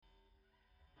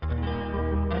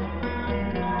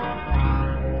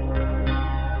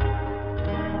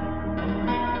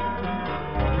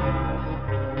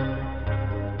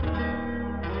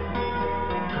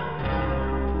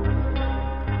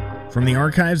From the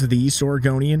archives of the East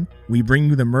Oregonian, we bring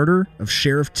you the murder of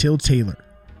Sheriff Till Taylor.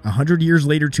 100 years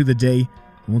later to the day,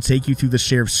 we'll take you through the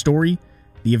sheriff's story,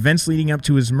 the events leading up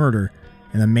to his murder,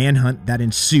 and the manhunt that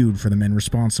ensued for the men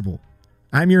responsible.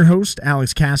 I'm your host,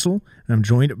 Alex Castle, and I'm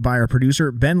joined by our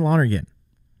producer, Ben Lonergan.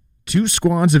 Two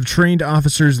squads of trained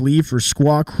officers leave for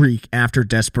Squaw Creek after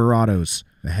desperados.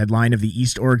 The headline of the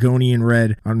East Oregonian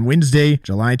read on Wednesday,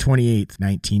 July 28,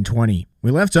 1920. We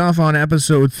left off on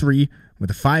episode 3 with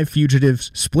the 5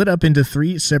 fugitives split up into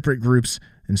 3 separate groups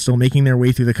and still making their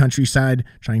way through the countryside,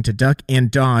 trying to duck and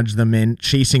dodge the men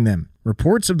chasing them.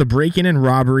 Reports of the break-in and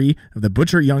robbery of the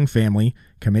Butcher Young family,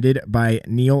 committed by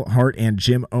Neil Hart and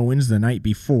Jim Owens the night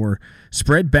before,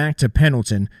 spread back to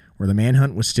Pendleton, where the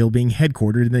manhunt was still being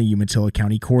headquartered in the Umatilla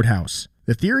County Courthouse.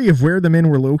 The theory of where the men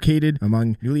were located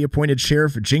among newly appointed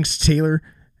Sheriff Jinx Taylor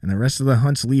and the rest of the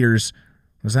hunt's leaders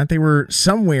was that they were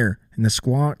somewhere in the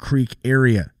Squaw Creek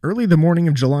area. Early the morning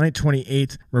of July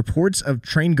 28th, reports of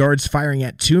train guards firing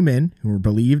at 2 men who were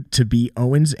believed to be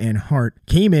Owens and Hart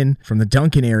came in from the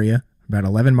Duncan area, about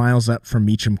 11 miles up from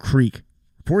Meacham Creek.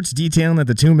 Reports detailing that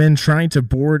the 2 men tried to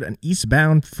board an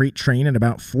eastbound freight train at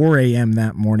about 4 a.m.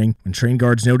 that morning. When train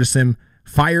guards noticed them,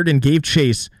 fired and gave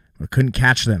chase, but couldn't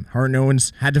catch them. Hart and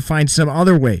Owens had to find some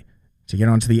other way to get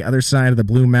onto the other side of the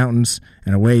Blue Mountains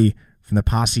and away from the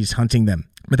posses hunting them.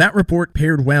 But that report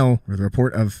paired well with the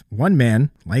report of one man,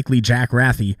 likely Jack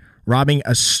Rathy, robbing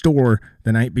a store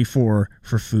the night before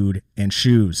for food and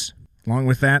shoes. Along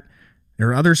with that, there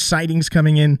are other sightings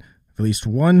coming in, of at least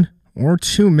 1 or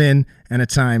 2 men at a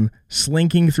time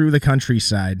slinking through the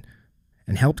countryside,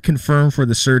 and helped confirm for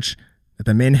the search that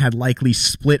the men had likely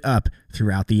split up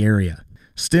throughout the area.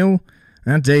 Still,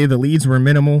 that day the leads were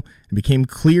minimal and became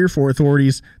clear for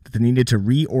authorities that they needed to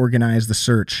reorganize the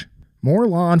search. More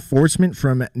law enforcement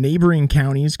from neighboring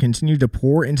counties continued to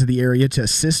pour into the area to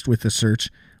assist with the search,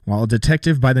 while a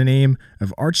detective by the name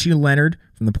of Archie Leonard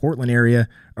from the Portland area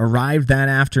arrived that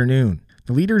afternoon.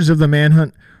 The leaders of the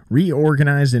manhunt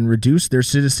reorganized and reduced their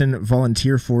citizen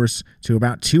volunteer force to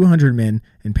about 200 men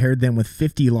and paired them with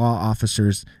 50 law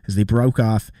officers as they broke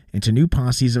off into new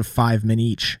posses of 5 men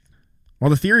each. While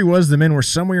the theory was the men were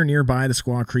somewhere nearby the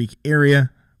Squaw Creek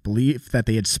area, belief that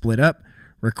they had split up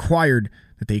required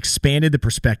that they expanded the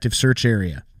prospective search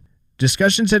area.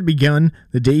 Discussions had begun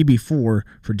the day before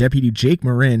for Deputy Jake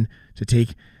Marin to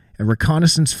take a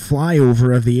reconnaissance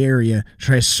flyover of the area to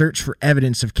try to search for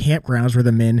evidence of campgrounds where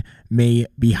the men may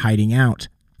be hiding out.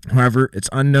 However, it's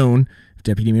unknown if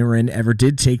Deputy Marin ever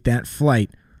did take that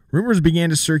flight. Rumors began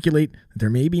to circulate that there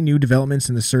may be new developments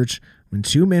in the search when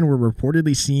 2 men were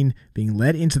reportedly seen being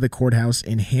led into the courthouse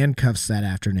in handcuffs that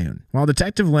afternoon. While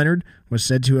Detective Leonard was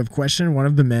said to have questioned one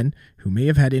of the men who may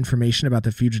have had information about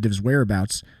the fugitives'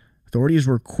 whereabouts, authorities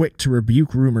were quick to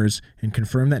rebuke rumors and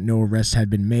confirm that no arrests had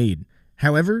been made.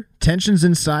 However, tensions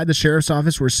inside the sheriff's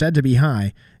office were said to be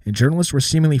high, and journalists were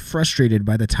seemingly frustrated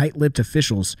by the tight-lipped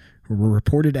officials who were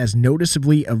reported as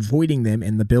noticeably avoiding them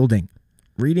in the building.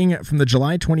 Reading from the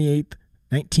July 28,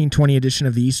 1920 edition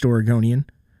of the East Oregonian,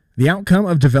 the outcome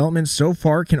of developments so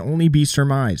far can only be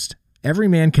surmised. Every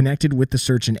man connected with the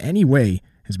search in any way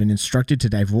has been instructed to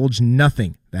divulge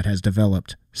nothing that has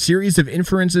developed. Series of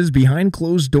inferences behind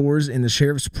closed doors in the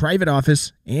sheriff's private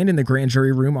office and in the grand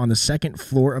jury room on the 2nd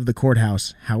floor of the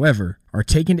courthouse, however, are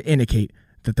taken to indicate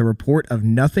that the report of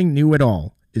nothing new at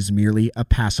all is merely a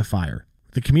pacifier.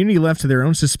 The community left to their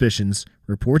own suspicions.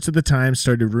 Reports at the time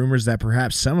started rumors that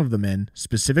perhaps some of the men,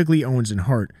 specifically Owens and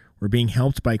Hart, were being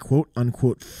helped by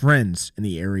quote-unquote friends in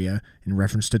the area in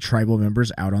reference to tribal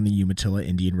members out on the Umatilla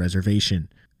Indian Reservation.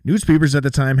 Newspapers at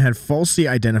the time had falsely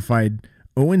identified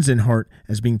Owens and Hart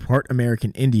as being part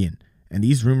American Indian, and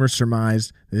these rumors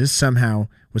surmised that this somehow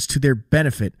was to their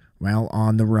benefit while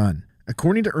on the run.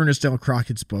 According to Ernest L.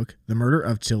 Crockett's book, The Murder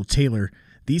of Till Taylor,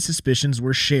 these suspicions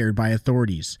were shared by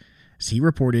authorities, as he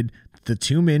reported that the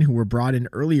 2 men who were brought in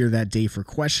earlier that day for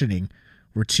questioning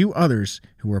were 2 others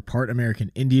who were part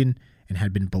American Indian and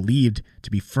had been believed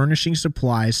to be furnishing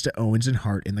supplies to Owens and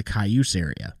Hart in the Cayuse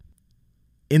area.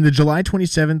 In the July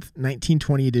 27,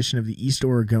 1920 edition of the East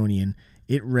Oregonian,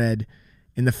 it read,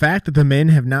 "In the fact that the men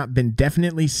have not been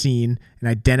definitely seen and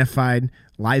identified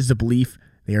lies the belief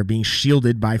they are being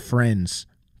shielded by friends.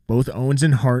 Both Owens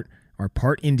and Hart are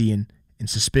part Indian, and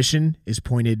suspicion is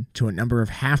pointed to a number of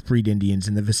half-breed Indians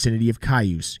in the vicinity of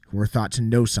Cayuse who are thought to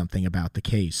know something about the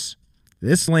case."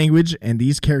 This language and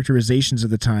these characterizations of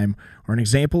the time are an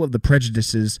example of the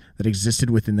prejudices that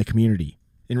existed within the community.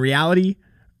 In reality,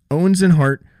 Owens and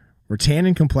Hart were tan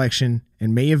in complexion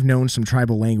and may have known some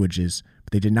tribal languages,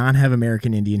 but they did not have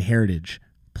American Indian heritage.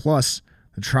 Plus,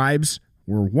 the tribes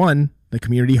were 1, the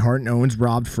community Hart and Owens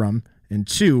robbed from, and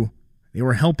 2, They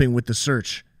were helping with the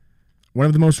search. One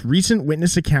of the most recent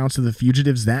witness accounts of the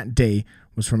fugitives that day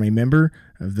was from a member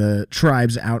of the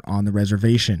tribes out on the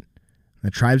reservation.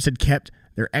 The tribes had kept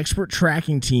their expert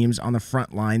tracking teams on the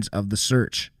front lines of the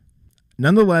search.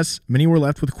 Nonetheless, many were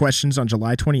left with questions on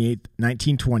July 28,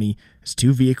 1920, as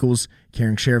two vehicles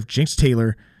carrying Sheriff Jinx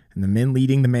Taylor and the men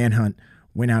leading the manhunt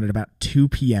went out at about 2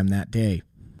 p.m. that day.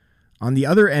 On the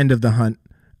other end of the hunt,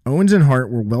 Owens and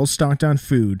Hart were well stocked on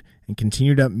food and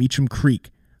continued up Meacham Creek,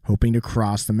 hoping to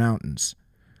cross the mountains.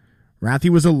 Rathie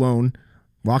was alone,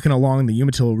 walking along the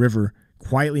Umatilla River,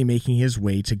 quietly making his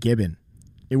way to Gibbon.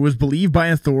 It was believed by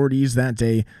authorities that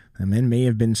day that men may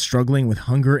have been struggling with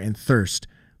hunger and thirst,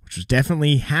 which was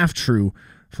definitely half true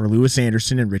for Lewis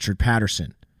Anderson and Richard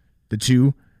Patterson. The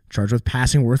two, charged with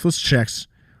passing worthless checks,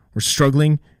 were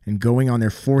struggling and going on their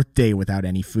 4th day without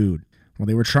any food. While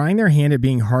they were trying their hand at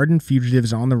being hardened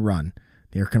fugitives on the run,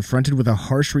 they were confronted with a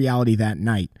harsh reality that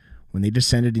night when they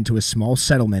descended into a small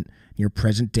settlement near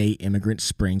present-day Immigrant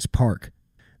Springs Park.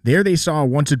 There they saw a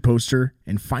wanted poster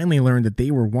and finally learned that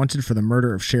they were wanted for the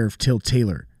murder of Sheriff Till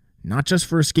Taylor, not just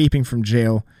for escaping from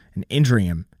jail and injuring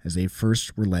him as they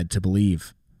first were led to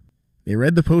believe. They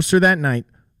read the poster that night,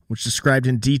 which described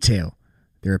in detail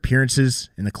their appearances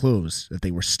and the clothes that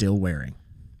they were still wearing.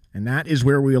 And that is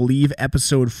where we'll leave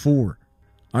episode 4.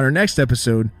 On our next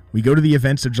episode, we go to the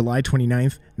events of July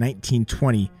 29th,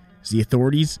 1920, as the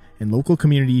authorities and local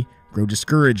community grow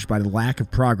discouraged by the lack of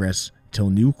progress until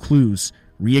new clues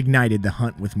reignited the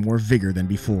hunt with more vigor than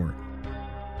before.